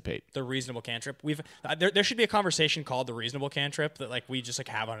anticipate. The reasonable cantrip. There should be a conversation called the reasonable cantrip that like we just like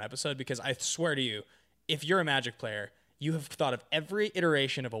have on an episode, because I swear to you, if you're a Magic player, you have thought of every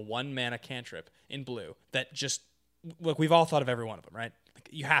iteration of a 1 mana cantrip in blue that just look. We've all thought of every one of them, right? Like,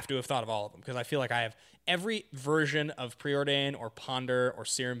 you have to have thought of all of them, because I feel like I have every version of Preordain or Ponder or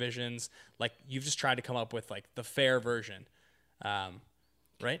Serum Visions. Like you've just tried to come up with like the fair version,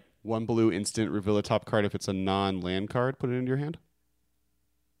 right? 1 blue instant, reveal a top card if it's a non-land card. Put it into your hand.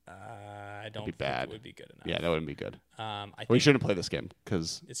 I don't think bad. it would be good enough. Yeah, that wouldn't be good. I think we shouldn't play this game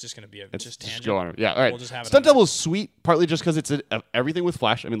because it's just going to be just just tangent. go on. Yeah, all right. We'll just have Stunt double is sweet, partly just because it's everything with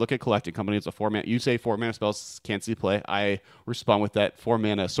flash. I mean, look at Collecting Company. It's a 4-mana. You say 4-mana spells can't see play. I respond with that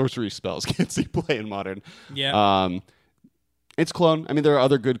 4-mana sorcery spells can't see play in Modern. Yeah. It's clone. I mean, there are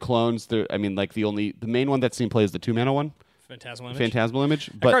other good clones. I mean, like the main one that's seen play is the 2-mana one. Phantasmal Image.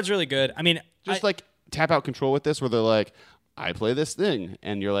 That But card's really good. I mean, just like tap out control with this, where they're like, I play this thing,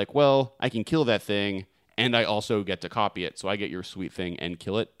 and you're like, well, I can kill that thing, and I also get to copy it, so I get your sweet thing and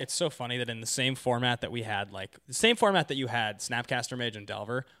kill it. It's so funny that in the same format that we had, like the same format that you had Snapcaster Mage and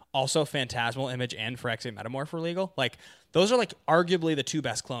Delver, also Phantasmal Image and Phyrexian Metamorph were legal. Like those are like arguably the 2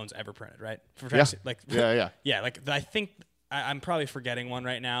 best clones ever printed, right? Yeah. Like I think. I'm probably forgetting one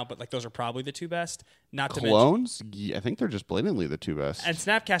right now, but like those are probably the 2 best. Not Clones? to mention, Yeah, I think they're just blatantly the 2 best. and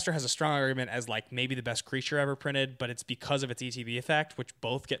Snapcaster has a strong argument as like maybe the best creature ever printed, but it's because of its ETB effect, which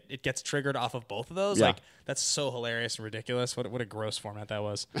it gets triggered off of both of those. Yeah. Like that's so hilarious and ridiculous. What a gross format that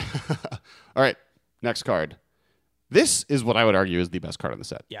was. All right, next card. This is what I would argue is the best card on the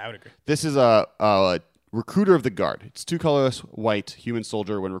set. Yeah, I would agree. This is a Recruiter of the Guard. It's 2 colorless, white, human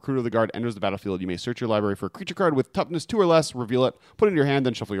soldier. When Recruiter of the Guard enters the battlefield, you may search your library for a creature card with toughness 2 or less, reveal it, put it in your hand,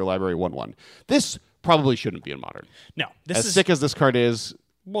 then shuffle your library 1/1. This probably shouldn't be in Modern. No, As sick as this card is.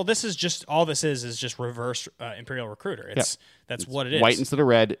 Well, this is just all this is just reverse Imperial Recruiter. That's what it is. White instead of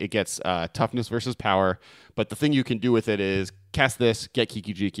red. It gets toughness versus power. But the thing you can do with it is cast this, get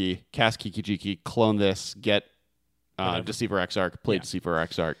Kiki Jiki, cast Kiki Jiki, clone this, get Deceiver Exarch, play Deceiver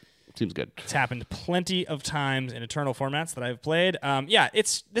Exarch. Seems good. It's happened plenty of times in Eternal formats that I've played.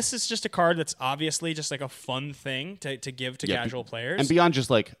 This is just a card that's obviously just like a fun thing to give to casual players. And beyond just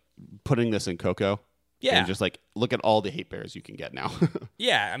like putting this in Coco. Yeah. And just like look at all the hate bears you can get now.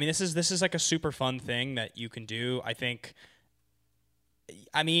 Yeah, I mean this is like a super fun thing that you can do. I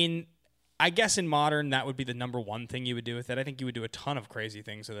guess in Modern that would be the number one thing you would do with it. I think you would do a ton of crazy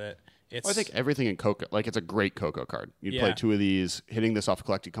things with it. I think everything in Coco, like it's a great Coco card. You'd play 2 of these. Hitting this off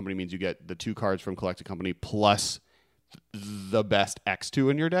Collected Company means you get the 2 cards from Collected Company plus the best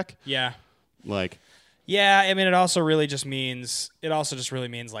X2 in your deck. Yeah. Yeah, I mean it also really just means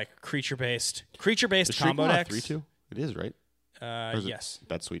like creature based combo decks. 3/2? It is, right? Or is Yes.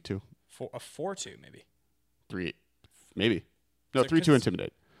 That's sweet too. A 4/2 maybe. 3, maybe. No, So 3/2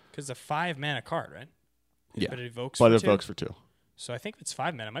 Intimidate. Because it's a 5 mana card, right? Yeah. But it evokes But for it 2? evokes for 2. So I think it's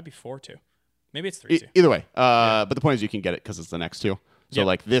 5 mana. It might be 4/2. Maybe it's 3/2. Either way. But the point is you can get it because it's the next 2. So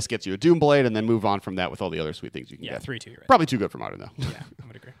like this gets you a Doomblade and then move on from that with all the other sweet things you can get. 3/2, you're right. Probably too good for Modern though. Yeah, I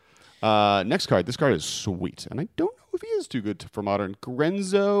would agree. Next card. This card is sweet. And I don't know if he is too good for Modern.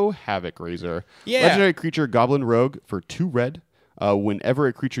 Grenzo Havoc Razor. Yeah. Legendary creature, Goblin Rogue for 2 red. Whenever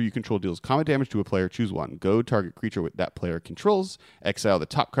a creature you control deals combat damage to a player, choose one. Go target creature with that player controls. Exile the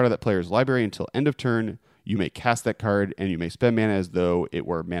top card of that player's library until end of turn. You may cast that card, and you may spend mana as though it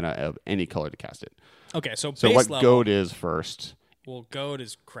were mana of any color to cast it. Okay, so So base what level, Goad is first? Well, Goad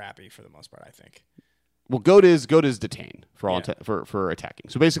is crappy for the most part, I think. Well, Goad is detain for all Yeah. for attacking.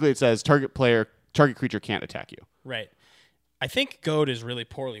 So basically, it says target creature can't attack you. Right. I think Goad is really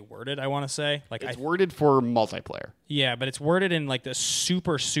poorly worded, I want to say. Like It's worded for multiplayer. Yeah, but it's worded in like this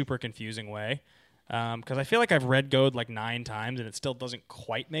super, super confusing way. Because I feel like I've read Goad like 9 times and it still doesn't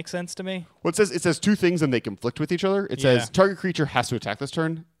quite make sense to me. Well, it says 2 things and they conflict with each other. It says target creature has to attack this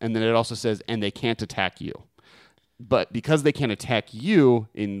turn, and then it also says and they can't attack you. But because they can't attack you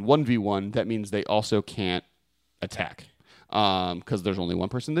in 1v1, that means they also can't attack. Because there's only one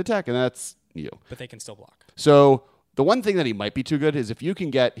person to attack, and that's you. But they can still block. So the one thing that he might be too good is if you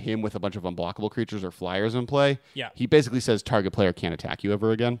can get him with a bunch of unblockable creatures or flyers in play, he basically says target player can't attack you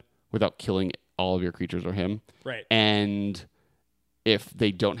ever again without killing all of your creatures or him. Right. And if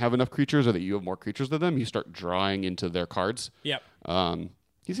they don't have enough creatures or that you have more creatures than them, you start drawing into their cards. Yep.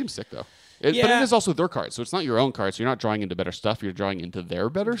 He seems sick, though. But it is also their card, so it's not your own card, so you're not drawing into better stuff. You're drawing into their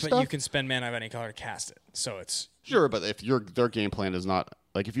better stuff. But you can spend mana of any color to cast it, so it's... Sure, but if their game plan is not...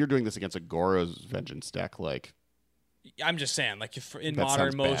 Like, if you're doing this against a Goro's Vengeance deck, like... I'm just saying, like, if in That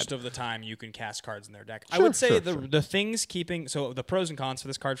Modern, sounds most bad. of the time you can cast cards in their deck. I Sure, would say sure. the things keeping... So the pros and cons for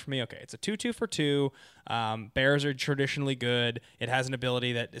this card for me, okay, it's a 2/2 for 2. Bears are traditionally good. It has an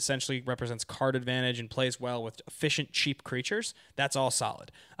ability that essentially represents card advantage and plays well with efficient, cheap creatures. That's all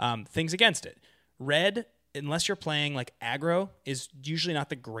solid. Things against it. Red, unless you're playing like aggro, is usually not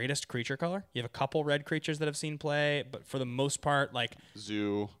the greatest creature color. You have a couple red creatures that I've seen play, but for the most part, like...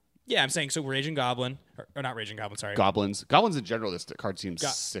 Zoo... Yeah, I'm saying so. Raging Goblin, or not Raging Goblin. Sorry, Goblins in general. This card seems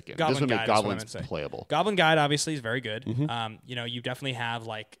sick. This would make Goblins playable. Goblin Guide obviously is very good. You definitely have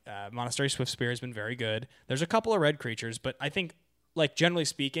like Monastery Swift Spear has been very good. There's a couple of red creatures, but I think like generally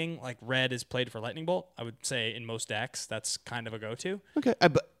speaking, like red is played for Lightning Bolt. I would say in most decks that's kind of a go-to. Okay,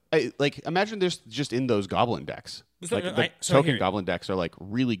 but like imagine there's just in those Goblin decks. So, like the token Goblin decks are like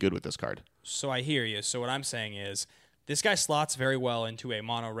really good with this card. So I hear you. So what I'm saying is, this guy slots very well into a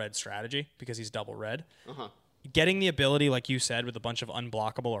mono red strategy because he's double red. Getting the ability, like you said, with a bunch of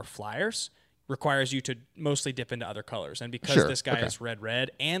unblockable or flyers requires you to mostly dip into other colors. And because this guy is red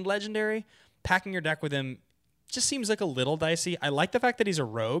and legendary, packing your deck with him just seems like a little dicey. I like the fact that he's a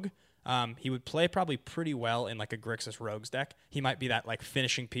rogue. He would play probably pretty well in like a Grixis Rogues deck. He might be that like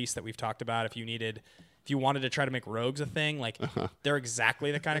finishing piece that we've talked about if you wanted to try to make rogues a thing. Like they're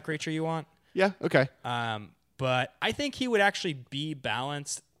exactly the kind of creature you want. Yeah, okay. But I think he would actually be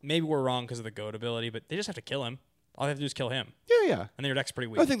balanced. Maybe we're wrong because of the goat ability, but they just have to kill him. All they have to do is kill him. Yeah. And then your deck's pretty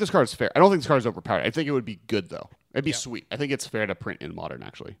weak. I think this card is fair. I don't think this card is overpowered. I think it would be good, though. It'd be sweet. I think it's fair to print in Modern,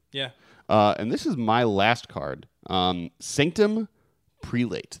 actually. Yeah. And this is my last card. Sanctum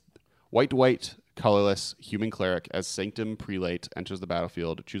Prelate. White, colorless, human cleric. As Sanctum Prelate enters the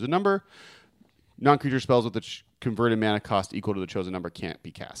battlefield, choose a number. Non-creature spells with the converted mana cost equal to the chosen number can't be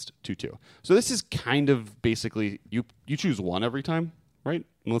cast. 2/2. So this is kind of basically you choose one every time, right?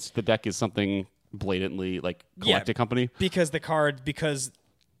 Unless the deck is something blatantly like Collected Company.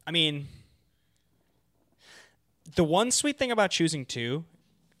 I mean, the one sweet thing about choosing two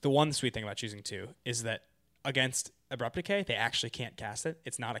is that against Abrupt Decay, they actually can't cast it.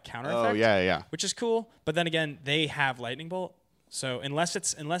 It's not a counter effect. Oh, yeah. Which is cool. But then again, they have Lightning Bolt. So unless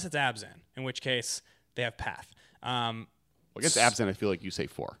it's Abzan, in which case they have Path. Against Abzan, I feel like you say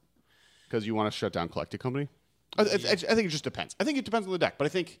 4 because you want to shut down Collected Company. I think it just depends. I think it depends on the deck, but I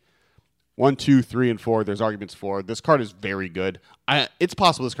think 1, 2, 3, and 4. There's arguments for this card is very good. It's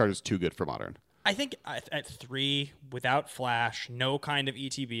possible this card is too good for Modern. I think at 3, without Flash, no kind of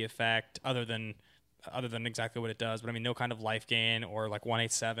ETB effect other than exactly what it does. But I mean, no kind of life gain or like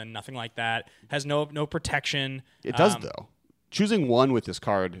 187, nothing like that. Has no protection. It does though. Choosing 1 with this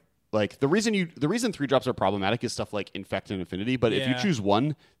card, like the reason 3-drops are problematic is stuff like Infect and Affinity. But if you choose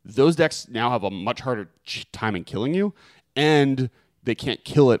 1, those decks now have a much harder time in killing you, and they can't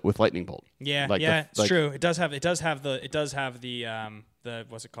kill it with Lightning Bolt. Yeah, it's true. It does have the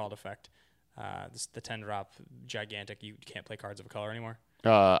what's it called effect. the 10-drop gigantic. You can't play cards of a color anymore.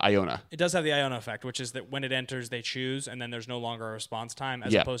 Iona. It does have the Iona effect, which is that when it enters, they choose, and then there's no longer a response time,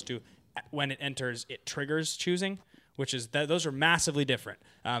 as opposed to when it enters, it triggers choosing, which is those are massively different.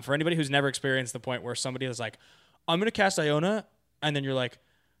 For anybody who's never experienced the point where somebody is like, I'm going to cast Iona, and then you're like,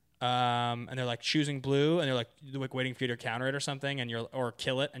 and they're like choosing blue, and they're like waiting for you to counter it or something, or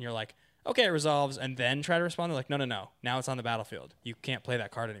kill it, and you're like, okay, it resolves, and then try to respond. They're like, no. Now it's on the battlefield. You can't play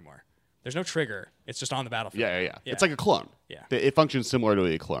that card anymore. There's no trigger. It's just on the battlefield. Yeah. It's like a clone. Yeah. It functions similar to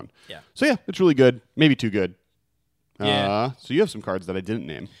a clone. Yeah. So yeah, it's really good. Maybe too good. Yeah. So you have some cards that I didn't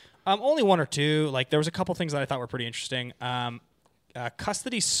name. Only one or two. Like there was a couple things that I thought were pretty interesting.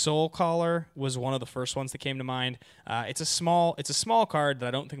 Custody Soul Caller was one of the first ones that came to mind. It's a small card that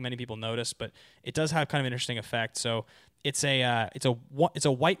I don't think many people notice, but it does have kind of an interesting effect. So it's a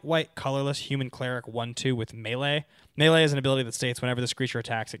white colorless human cleric 1/2 with melee. Melee is an ability that states whenever this creature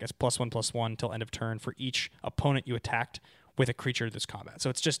attacks, it gets +1/+1 till end of turn for each opponent you attacked with a creature this combat. So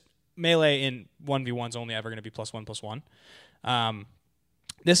it's just melee in 1v1 is only ever going to be +1/+1.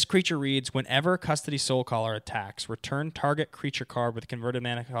 This creature reads, whenever Custody Soul Caller attacks, return target creature card with converted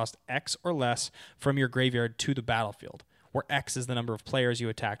mana cost X or less from your graveyard to the battlefield, where X is the number of players you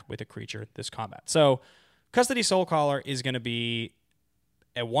attacked with a creature this combat. So Custody Soul Caller is going to be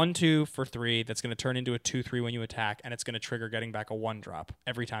a 1/2 for 3 that's going to turn into a 2/3 when you attack, and it's going to trigger getting back a 1-drop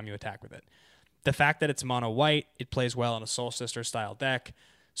every time you attack with it. The fact that it's mono white, it plays well in a Soul Sisters style deck.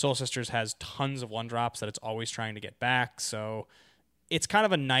 Soul Sisters has tons of 1-drops that it's always trying to get back, so it's kind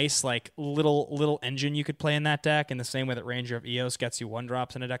of a nice like little engine you could play in that deck in the same way that Ranger of Eos gets you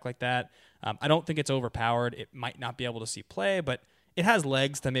 1-drops in a deck like that. I don't think it's overpowered. It might not be able to see play, but it has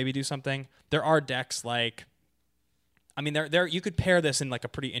legs to maybe do something. There are decks like, I mean, there you could pair this in like a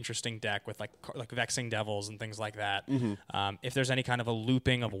pretty interesting deck with like Vexing Devils and things like that. Mm-hmm. If there's any kind of a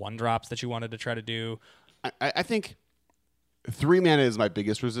looping of 1-drops that you wanted to try to do, I think 3 mana is my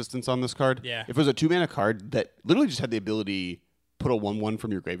biggest resistance on this card. Yeah. If it was a 2-mana card that literally just had the ability put a 1/1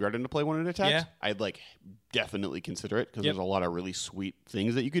 from your graveyard into play when it attacks, I'd like definitely consider it because there's a lot of really sweet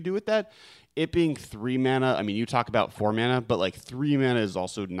things that you could do with that. It being 3 mana, I mean, you talk about 4 mana, but like 3 mana is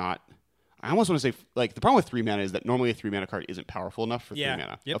also not. I almost want to say like the problem with 3 mana is that normally a 3 mana card isn't powerful enough for 3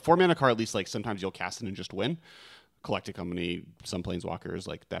 mana. Yep. A 4 mana card, at least like sometimes you'll cast it and just win. Collected Company, some Planeswalkers,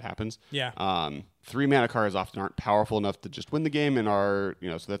 like that happens. Yeah. 3 mana cards often aren't powerful enough to just win the game and are,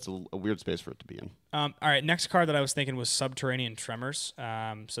 so that's a weird space for it to be in. All right, next card that I was thinking was Subterranean Tremors.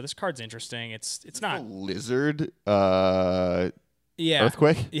 So this card's interesting. It's not a lizard. Yeah.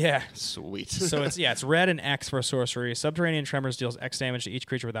 Earthquake? Yeah. Sweet. So it's red and X for a sorcery. Subterranean Tremors deals X damage to each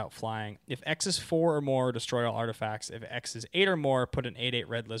creature without flying. If X is 4 or more, destroy all artifacts. If X is 8 or more, put an 8/8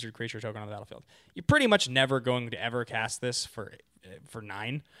 red lizard creature token on the battlefield. You're pretty much never going to ever cast this for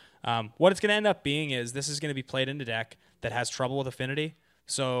 9. What it's going to end up being is this is going to be played in a deck that has trouble with affinity.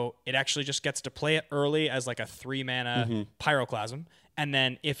 So it actually just gets to play it early as like a 3-mana Pyroclasm. And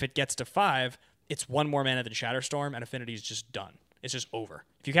then if it gets to 5, it's 1 more mana than Shatterstorm, and affinity is just done. It's just over.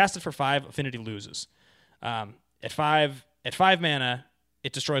 If you cast it for 5, affinity loses. At 5 mana,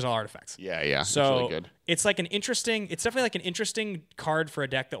 it destroys all artifacts. Yeah. So really good. it's definitely like an interesting card for a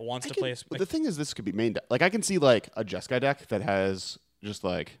deck that wants to play. But the thing is, this could be main deck. Like I can see like a Jeskai deck that has just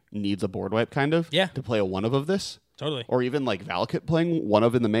like needs a board wipe kind of to play a 1/of this. Totally. Or even like Valakut playing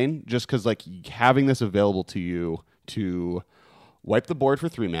 1/of in the main, just because like having this available to you to wipe the board for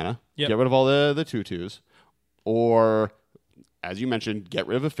 3 mana, get rid of all the 2/2s, or as you mentioned, get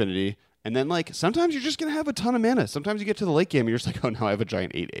rid of affinity. And then, like, sometimes you're just going to have a ton of mana. Sometimes you get to the late game and you're just like, oh, no, I have a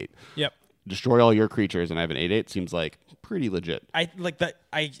giant 8/8. Yep. Destroy all your creatures and I have an 8/8 seems like pretty legit. I like that.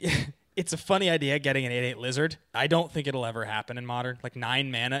 It's a funny idea getting an 8/8 lizard. I don't think it'll ever happen in Modern. Like,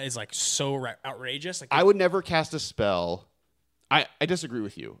 9 mana is, like, so outrageous. Like, I would never cast a spell. I disagree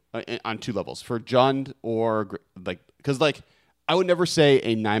with you on 2 levels. For Jund or, like, because, like, I would never say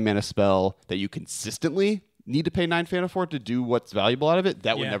a 9 mana spell that you consistently need to pay 9 mana for it to do what's valuable out of it,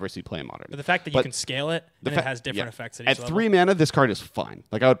 that would never see play in Modern. But the fact that you can scale it and it has different effects at each level. 3 mana, this card is fine.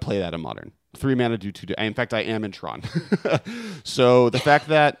 Like, I would play that in Modern. 3 mana do 2. In fact, I am in Tron. So the fact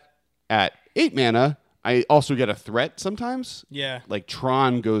that at 8 mana, I also get a threat sometimes. Yeah. Like,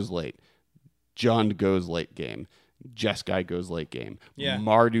 Tron goes late. Jund goes late game. Jeskai goes late game. Yeah.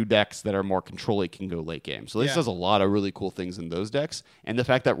 Mardu decks that are more control-y can go late game. So this does a lot of really cool things in those decks. And the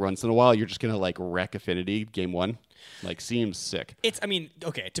fact that once in a while you're just going to like wreck affinity game 1, like seems sick.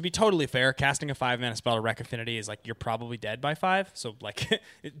 Okay, to be totally fair, casting a 5-mana spell to wreck affinity is like you're probably dead by 5. So like,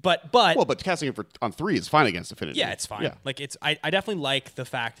 but casting it on 3 is fine against affinity. Yeah, it's fine. Yeah. Like I definitely like the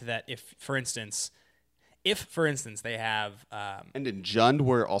fact that if for instance they have and in Jund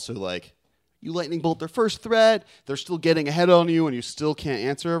where also like you lightning bolt their first threat. They're still getting ahead on you, and you still can't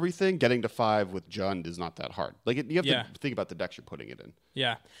answer everything. Getting to 5 with Jund is not that hard. Like you have to think about the decks you're putting it in.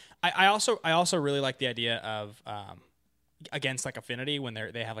 Yeah, I also really like the idea of against like Affinity when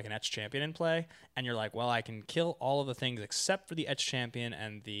they have like an Etch Champion in play, and you're like, well, I can kill all of the things except for the Etch Champion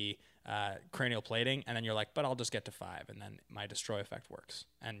and the cranial plating, and then you're like, but I'll just get to 5, and then my destroy effect works,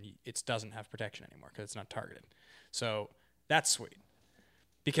 and it doesn't have protection anymore because it's not targeted. So that's sweet.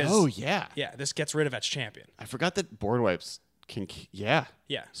 Because this gets rid of Etch Champion. I forgot that board wipes can.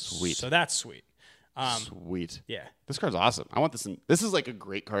 Sweet. So that's sweet. Sweet. Yeah. This card's awesome. I want this. This is like a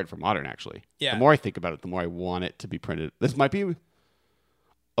great card for Modern, actually. Yeah. The more I think about it, the more I want it to be printed. This might be,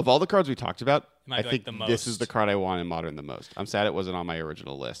 of all the cards we talked about, I think this is the card I want in Modern the most. I'm sad it wasn't on my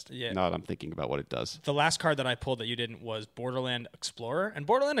original list. Yeah. Now that I'm thinking about what it does. The last card that I pulled that you didn't was Borderland Explorer. And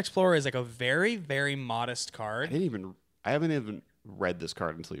Borderland Explorer is like a very, very modest card. I haven't even read this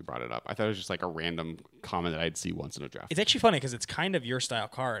card until you brought it up. I thought it was just like a random comment that I'd see once in a draft. It's actually funny because it's kind of your style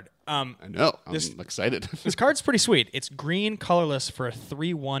card. I know. I'm excited. This card's pretty sweet. It's green, colorless for a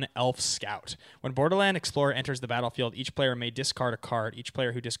 3/1 Elf Scout. When Borderland Explorer enters the battlefield, each player may discard a card. Each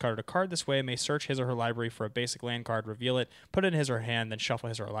player who discarded a card this way may search his or her library for a basic land card, reveal it, put it in his or her hand, then shuffle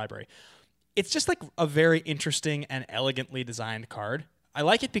his or her library. It's just like a very interesting and elegantly designed card. I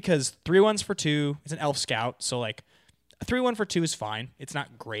like it because 3/1s for 2. It's an Elf Scout, so like a 3/1 for 2 is fine. It's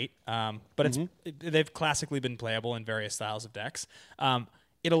not great, but they've classically been playable in various styles of decks.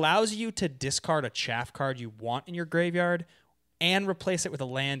 It allows you to discard a chaff card you want in your graveyard and replace it with a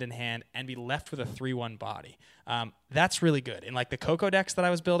land in hand and be left with a 3/1 body. That's really good. In like the Coco decks that I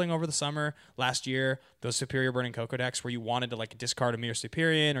was building over the summer last year, those Superior Burning Coco decks where you wanted to like discard a Mir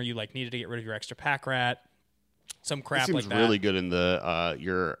Superior or you like needed to get rid of your extra pack rat, some crap like that. It seems really good in the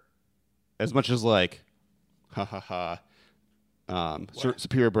your as much as like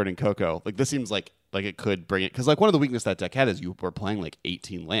Superior Burning Coco. Like this seems like it could bring it because like one of the weaknesses that deck had is you were playing like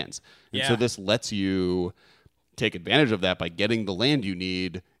 18 lands, and so this lets you take advantage of that by getting the land you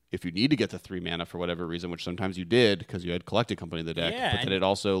need if you need to get the 3 mana for whatever reason, which sometimes you did because you had Collected Company in the deck. Yeah, but then it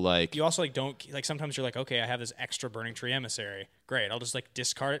also like you also like don't like sometimes you're like, okay, I have this extra Burning Tree Emissary. Great, I'll just like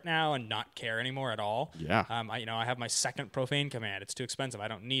discard it now and not care anymore at all. Yeah. I have my second Profane Command. It's too expensive. I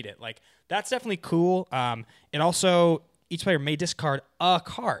don't need it. Like that's definitely cool. It also each player may discard a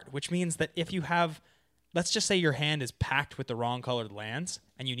card, which means that if you have, let's just say your hand is packed with the wrong colored lands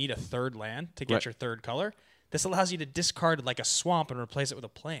and you need a third land to get your third color, this allows you to discard like a swamp and replace it with a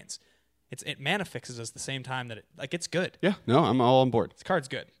plains. It mana fixes us the same time that it's good. Yeah, no, I'm all on board. This card's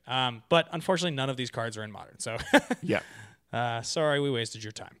good. But unfortunately, none of these cards are in Modern. So yeah. Sorry, we wasted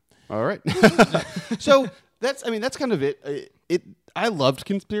your time. All right. So that's kind of it. I loved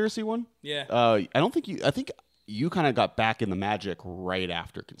Conspiracy One. Yeah. I think you kind of got back in the Magic right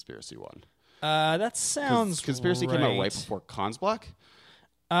after Conspiracy One. That sounds Conspiracy came out right before Cons Block.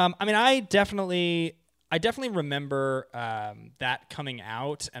 I definitely remember that coming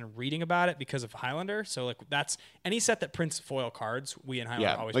out and reading about it because of Highlander. So like that's any set that prints foil cards, we in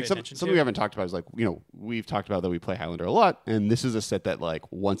Highlander always pay attention to. Something we haven't talked about is like, we've talked about that we play Highlander a lot, and this is a set that like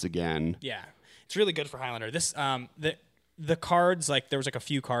once again. Yeah, it's really good for Highlander. This the cards, like there was like a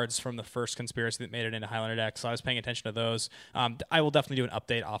few cards from the first Conspiracy that made it into Highlander decks, so I was paying attention to those. I will definitely do an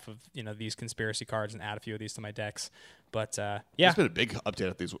update off of these Conspiracy cards and add a few of these to my decks. But there's been a big update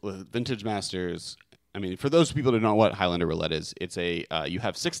of these Vintage Masters. I mean, for those people who don't know what Highlander Roulette is, it's you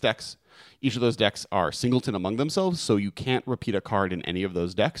have 6 decks. Each of those decks are singleton among themselves, so you can't repeat a card in any of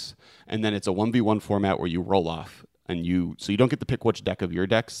those decks. And then it's a 1v1 format where you roll off, so you don't get to pick which deck of your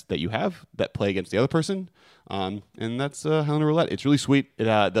decks that you have that play against the other person. And that's Highlander Roulette. It's really sweet.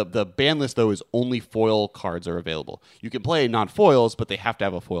 The ban list though is only foil cards are available. You can play non-foils, but they have to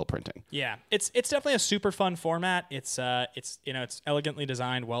have a foil printing. Yeah, it's definitely a super fun format. It's elegantly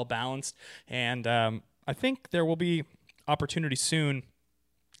designed, well balanced, and I think there will be opportunity soon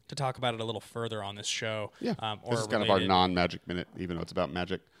to talk about it a little further on this show. Yeah, this is kind of our non-Magic minute, even though it's about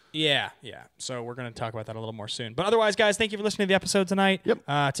Magic. Yeah. So we're going to talk about that a little more soon. But otherwise, guys, thank you for listening to the episode tonight.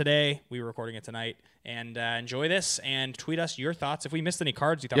 Yep. Today, we were recording it tonight. And enjoy this and tweet us your thoughts. If we missed any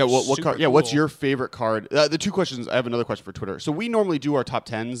cards you thought were super cool. Yeah, what's your favorite card? The 2 questions, I have another question for Twitter. So we normally do our top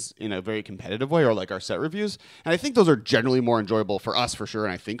 10s in a very competitive way, or like our set reviews. And I think those are generally more enjoyable for us, for sure,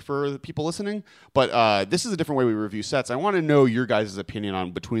 and I think for the people listening. But this is a different way we review sets. I want to know your guys' opinion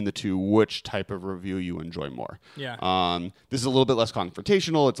on, between the two, which type of review you enjoy more. Yeah. This is a little bit less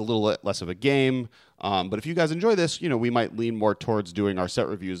confrontational. It's a little less of a game. But if you guys enjoy this, we might lean more towards doing our set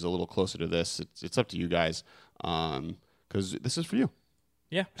reviews a little closer to this. It's up to you guys, because this is for you.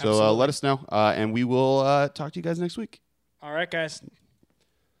 Yeah. So let us know, and we will talk to you guys next week. All right, guys.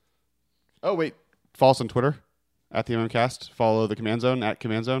 Oh, wait. Follow us on Twitter at the MMCast. Follow the Command Zone at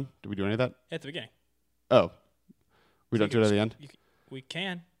Command Zone. Did we do any of that? At the beginning. Oh. We don't do it at the end? We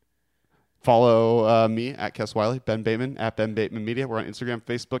can. Follow me at Kes Wiley, Ben Bateman at Ben Bateman Media. We're on Instagram,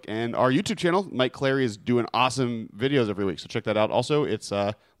 Facebook, and our YouTube channel. Mike Clary is doing awesome videos every week, so check that out. Also, it's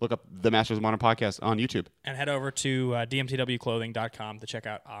look up the Masters of Modern podcast on YouTube. And head over to dmtwclothing.com to check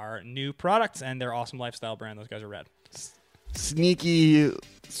out our new products and their awesome lifestyle brand. Those guys are rad. Sneaky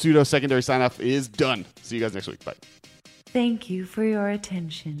pseudo secondary sign off is done. See you guys next week. Bye. Thank you for your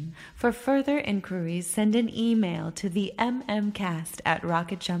attention. For further inquiries, send an email to the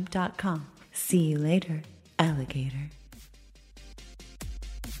mmcast@rocketjump.com. See you later, alligator.